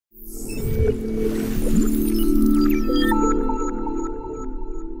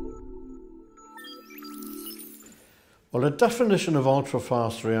Well, the definition of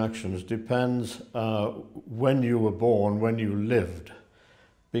ultrafast reactions depends when you were born, when you lived.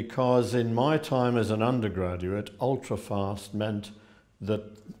 Because in my time as an undergraduate, ultrafast meant that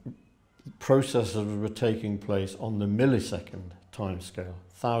processes were taking place on the millisecond timescale,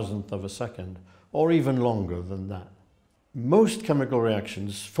 thousandth of a second, or even longer than that. Most chemical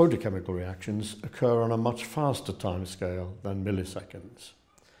reactions, photochemical reactions, occur on a much faster timescale than milliseconds.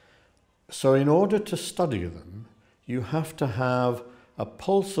 So in order to study them, you have to have a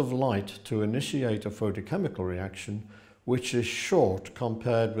pulse of light to initiate a photochemical reaction which is short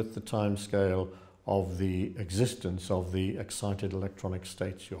compared with the timescale of the existence of the excited electronic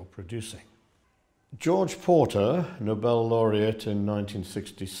states you're producing. George Porter, Nobel laureate in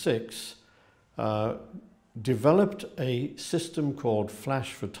 1966, developed a system called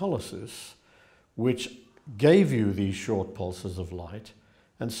flash photolysis, which gave you these short pulses of light,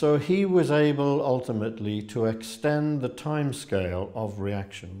 and so he was able ultimately to extend the timescale of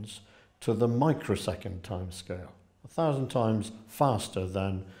reactions to the microsecond timescale, 1,000 times faster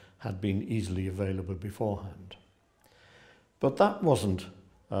than had been easily available beforehand. But that wasn't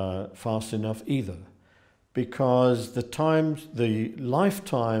fast enough either, because the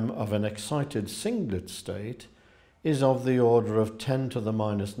lifetime of an excited singlet state is of the order of 10 to the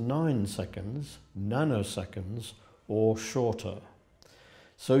minus 9 seconds, nanoseconds, or shorter.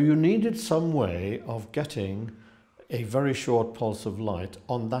 So you needed some way of getting a very short pulse of light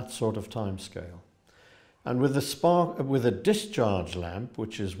on that sort of time scale. And with a discharge lamp,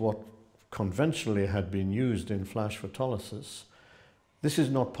 which is what conventionally had been used in flash photolysis, this is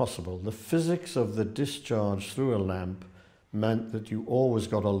not possible. The physics of the discharge through a lamp meant that you always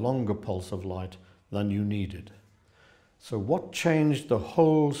got a longer pulse of light than you needed. So what changed the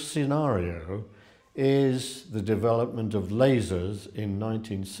whole scenario is the development of lasers in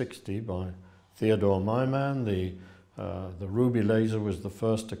 1960 by Theodore Myman. The ruby laser was the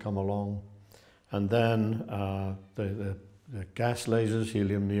first to come along. And then the gas lasers,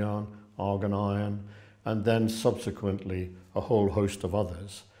 helium, neon, argon, iron, and then subsequently a whole host of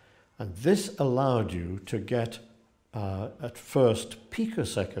others. And this allowed you to get, at first,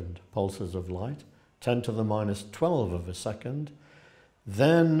 picosecond pulses of light, 10 to the minus 12 of a second,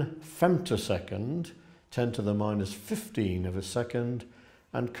 then femtosecond, 10 to the minus 15 of a second,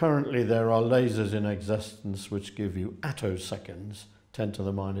 and currently there are lasers in existence which give you attoseconds, 10 to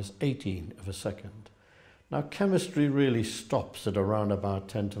the minus 18 of a second. Now chemistry really stops at around about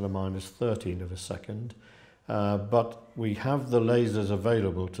 10 to the minus 13 of a second, but we have the lasers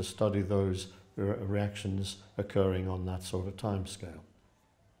available to study those reactions occurring on that sort of time scale.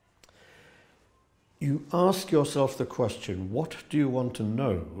 You ask yourself the question, what do you want to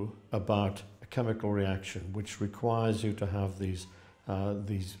know about a chemical reaction which requires you to have these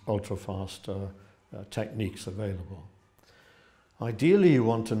ultra-fast techniques available? Ideally, you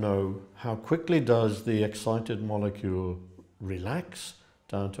want to know how quickly does the excited molecule relax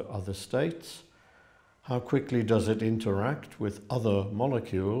down to other states, how quickly does it interact with other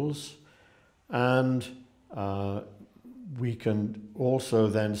molecules, and we can also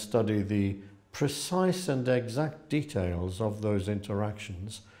then study the precise and exact details of those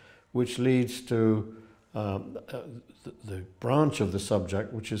interactions, which leads to the branch of the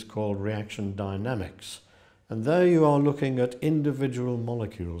subject which is called reaction dynamics. And there you are looking at individual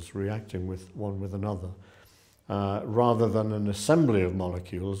molecules reacting with one with another, rather than an assembly of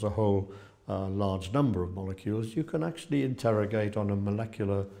molecules, a whole large number of molecules. You can actually interrogate on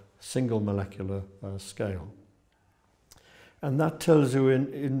a single molecular scale. And that tells you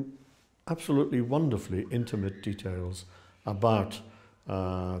in absolutely wonderfully intimate details about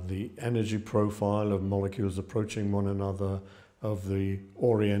the energy profile of molecules approaching one another, of the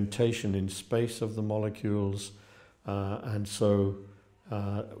orientation in space of the molecules, and so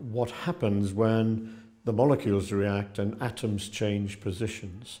what happens when the molecules react and atoms change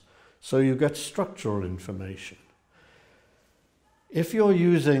positions. So you get structural information. If you're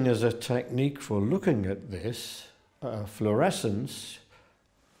using as a technique for looking at this fluorescence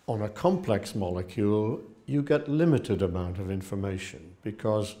on a complex molecule, you get limited amount of information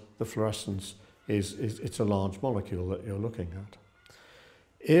because the fluorescence it's a large molecule that you're looking at.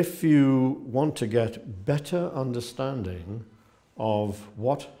 If you want to get better understanding of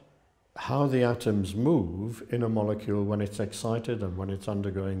how the atoms move in a molecule when it's excited and when it's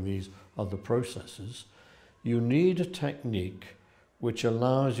undergoing these other processes, you need a technique which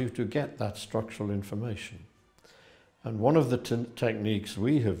allows you to get that structural information. And one of the techniques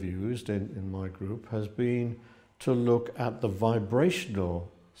we have used in my group has been to look at the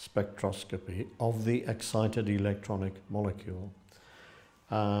vibrational spectroscopy of the excited electronic molecule.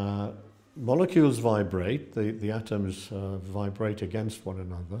 molecules vibrate, the atoms vibrate against one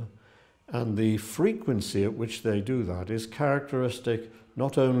another, and the frequency at which they do that is characteristic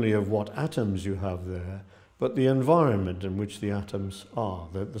not only of what atoms you have there, but the environment in which the atoms are,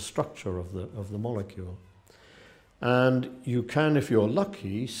 the structure of the molecule. And you can, if you're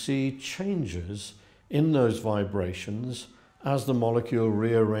lucky, see changes in those vibrations as the molecule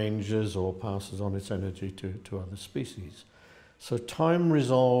rearranges or passes on its energy to other species. So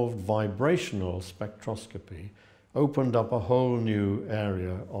time-resolved vibrational spectroscopy opened up a whole new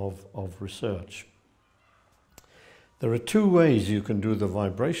area of research. There are two ways you can do the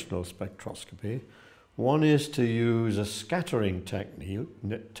vibrational spectroscopy. One is to use a scattering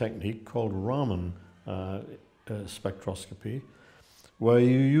technique called Raman spectroscopy, where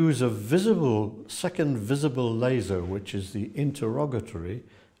you use a second visible laser, which is the interrogatory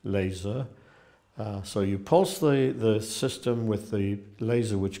laser. So you pulse the system with the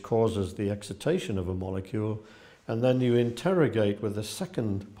laser which causes the excitation of a molecule, and then you interrogate with a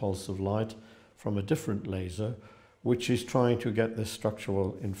second pulse of light from a different laser, which is trying to get this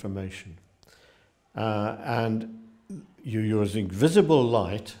structural information. And you're using visible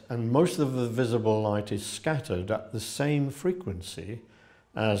light, and most of the visible light is scattered at the same frequency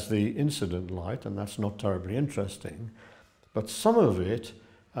as the incident light, and that's not terribly interesting. But some of it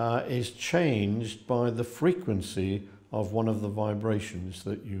is changed by the frequency of one of the vibrations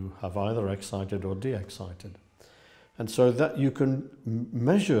that you have either excited or de-excited. And so that you can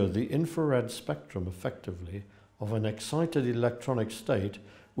measure the infrared spectrum effectively of an excited electronic state,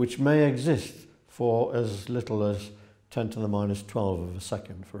 which may exist for as little as 10 to the minus 12 of a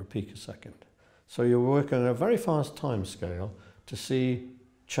second for a picosecond. So you're working on a very fast time scale to see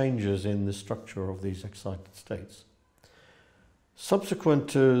changes in the structure of these excited states. Subsequent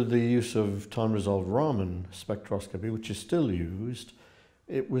to the use of time-resolved Raman spectroscopy, which is still used,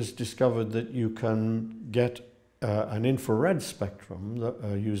 it was discovered that you can get an infrared spectrum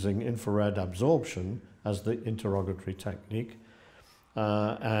using infrared absorption as the interrogatory technique,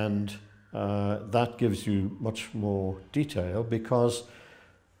 and that gives you much more detail, because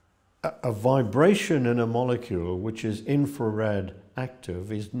a vibration in a molecule which is infrared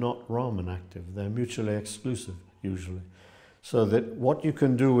active is not Raman active. They're mutually exclusive usually. So that what you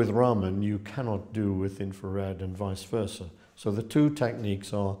can do with Raman you cannot do with infrared, and vice versa. So the two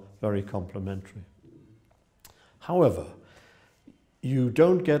techniques are very complementary. However, you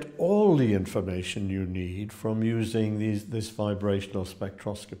don't get all the information you need from using this vibrational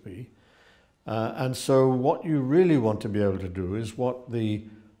spectroscopy. And so what you really want to be able to do is what the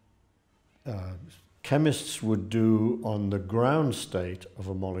chemists would do on the ground state of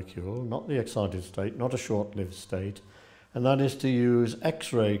a molecule, not the excited state, not a short-lived state, and that is to use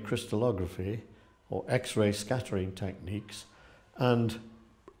X-ray crystallography or X-ray scattering techniques, and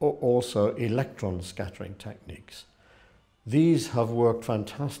also electron scattering techniques. These have worked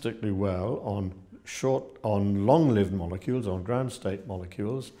fantastically well on long-lived molecules, on ground state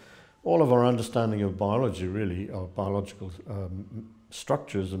molecules. All of our understanding of biology, really, of biological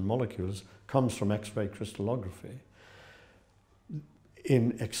structures and molecules, comes from X-ray crystallography.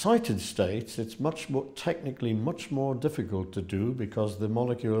 In excited states, it's technically much more difficult to do, because the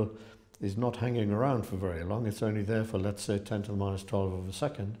molecule is not hanging around for very long. It's only there for, let's say, 10 to the minus 12 of a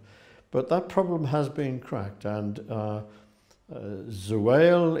second. But that problem has been cracked, and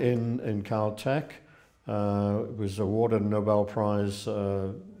Zuhail in Caltech was awarded a Nobel Prize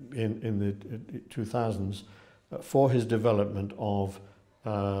in the 2000s for his development of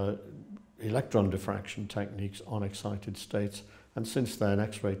electron diffraction techniques on excited states, and since then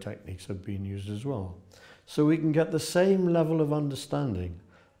X-ray techniques have been used as well. So we can get the same level of understanding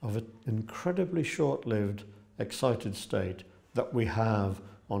of an incredibly short-lived excited state that we have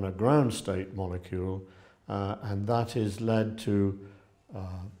on a ground state molecule, and that has led to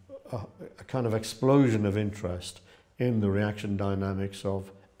a kind of explosion of interest in the reaction dynamics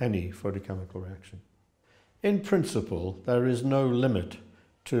of any photochemical reaction. In principle, there is no limit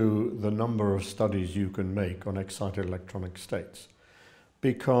to the number of studies you can make on excited electronic states,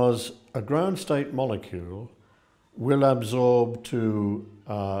 because a ground state molecule will absorb to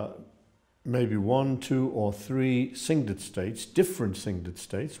maybe 1, 2, or 3 singlet states, different singlet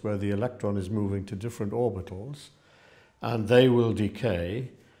states, where the electron is moving to different orbitals, and they will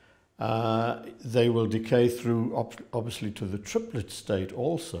decay. They will decay through, obviously, to the triplet state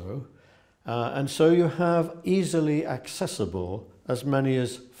also, and so you have easily accessible as many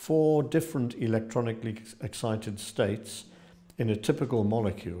as 4 different electronically excited states in a typical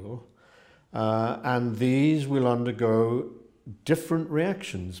molecule, and these will undergo different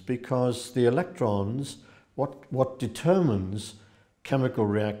reactions, because the electrons, what determines chemical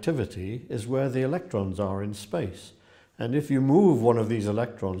reactivity is where the electrons are in space. And if you move one of these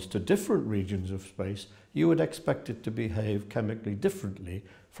electrons to different regions of space, you would expect it to behave chemically differently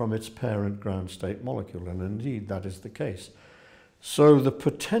from its parent ground state molecule, and indeed that is the case. So the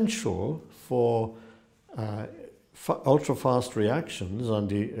potential for ultrafast reactions and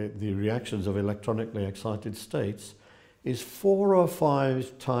the reactions of electronically excited states is 4 or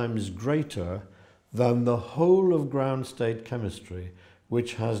 5 times greater than the whole of ground state chemistry,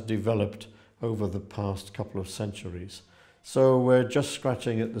 which has developed over the past couple of centuries. So we're just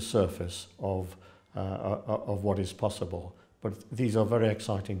scratching at the surface of what is possible, but these are very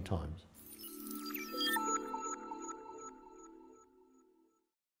exciting times.